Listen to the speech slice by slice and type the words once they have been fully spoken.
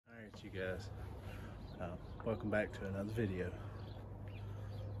you guys. Welcome back to another video.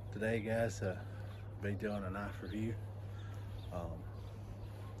 Today guys, I'll be doing a knife review.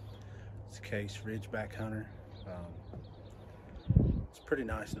 It's a Case Ridgeback Hunter. It's a pretty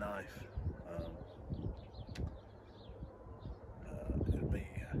nice knife. It'll be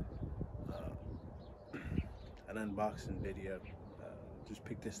an unboxing video. Just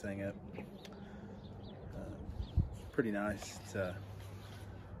picked this thing up. It's pretty nice. It's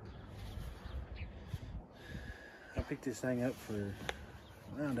I picked this thing up for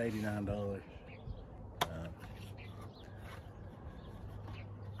around $89.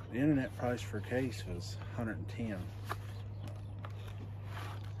 The internet price for a case was $110. I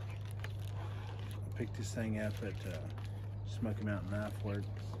picked this thing up at Smoky Mountain Knife Works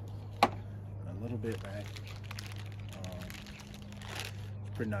a little bit back.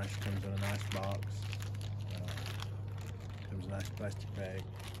 It's pretty nice. Comes in a nice box. Comes in a nice plastic bag.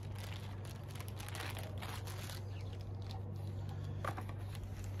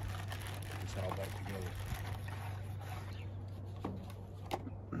 It's all back together.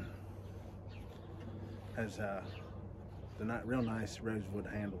 Has the real nice rosewood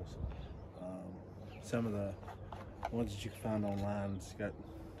handles. Some of the ones that you can find online, it's got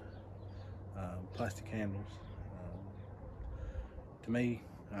plastic handles. To me,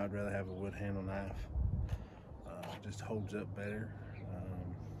 I'd rather have a wood handle knife. Just holds up better.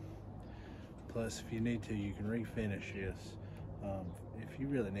 Plus, if you need to, you can refinish this if you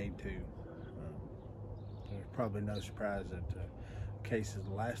really need to. There's probably no surprise that cases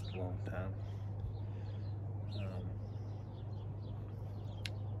last a long time.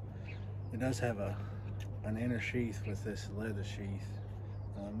 It does have an inner sheath with this leather sheath.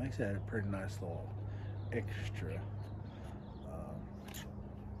 Makes that a pretty nice little extra.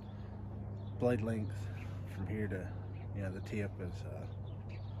 Blade length from here to, the tip is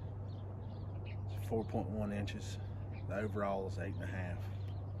 4.1 inches. The overall is 8.5.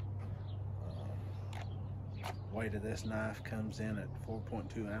 Weight of this knife comes in at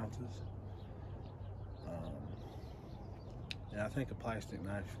 4.2 ounces. And I think a plastic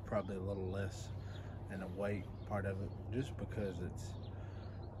knife is probably a little less in the weight part of it, just because it's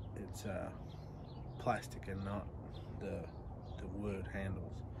plastic and not the wood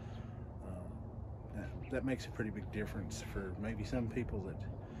handles. That makes a pretty big difference for maybe some people that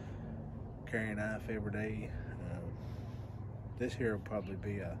carry a knife every day. This here will probably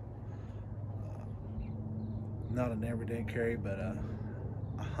be not an everyday carry, but a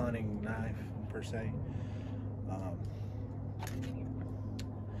hunting knife per se.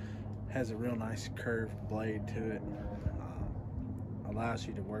 Has a real nice curved blade to it. Allows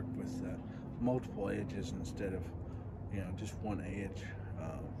you to work with multiple edges instead of just one edge.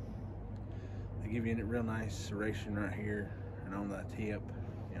 They give you a real nice serration right here and on that tip.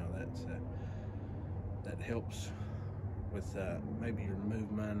 That helps with maybe your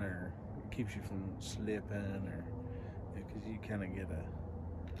movement, or keeps you from slipping, or because you kind of get a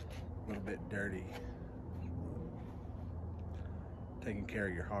little bit dirty taking care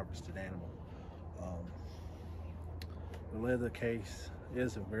of your harvested animal. The leather case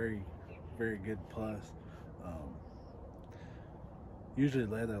is a very, very good plus. Usually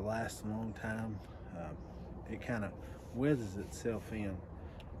leather lasts a long time. It kind of weathers itself in.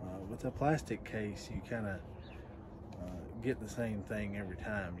 With a plastic case, you kind of get the same thing every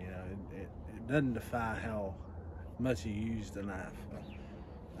time. It doesn't defy how much you use the knife.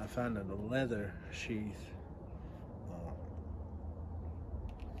 I find that the leather sheath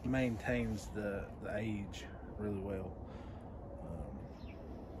maintains the age really well.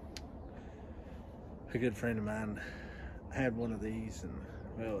 A good friend of mine had one of these, and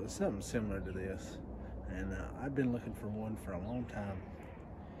well, it's something similar to this, and I've been looking for one for a long time.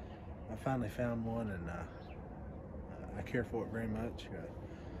 I finally found one, and I care for it very much.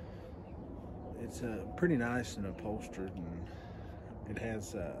 It's pretty nice and upholstered, and it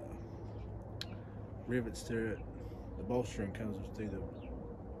has rivets to it. The bolstering comes through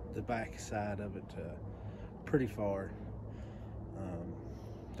the back side of it pretty far.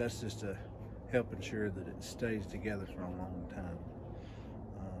 That's just to help ensure that it stays together for a long time.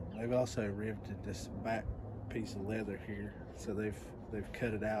 They've also riveted this back piece of leather here, so they've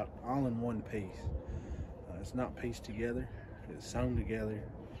cut it out all in one piece. It's not pieced together, it's sewn together.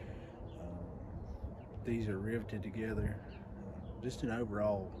 These are riveted together. Just an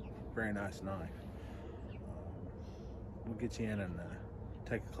overall very nice knife. We'll get you in and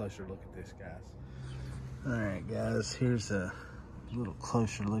take a closer look at this, guys. All right, guys, here's a little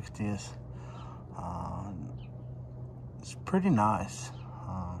closer look at this. It's pretty nice.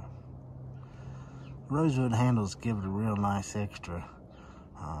 Rosewood handles give it a real nice extra.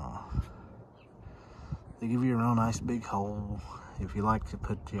 They give you a real nice big hole if you like to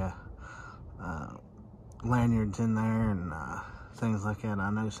put your lanyards in there and things like that. I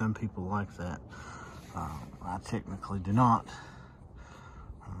know some people like that. I technically do not.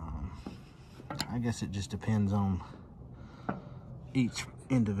 I guess it just depends on each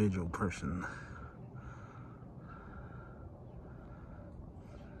individual person.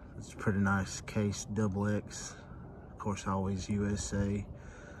 It's a pretty nice case, Xx. Of course, always USA.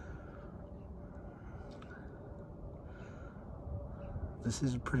 This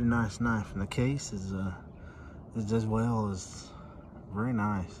is a pretty nice knife, and the case is as well as very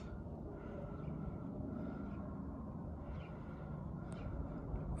nice.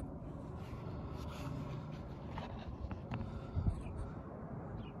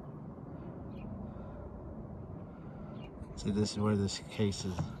 See, this is where this case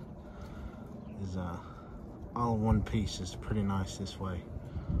is all in one piece. Is pretty nice this way.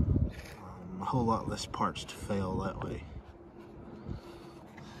 A whole lot less parts to fail that way.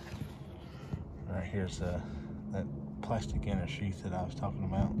 Right here's that plastic inner sheath that I was talking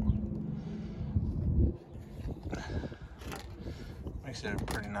about. Makes it a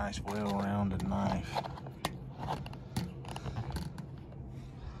pretty nice, well-rounded knife.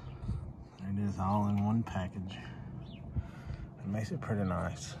 There it is, all in one package. It makes it pretty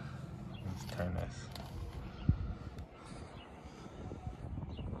nice. Let's turn this.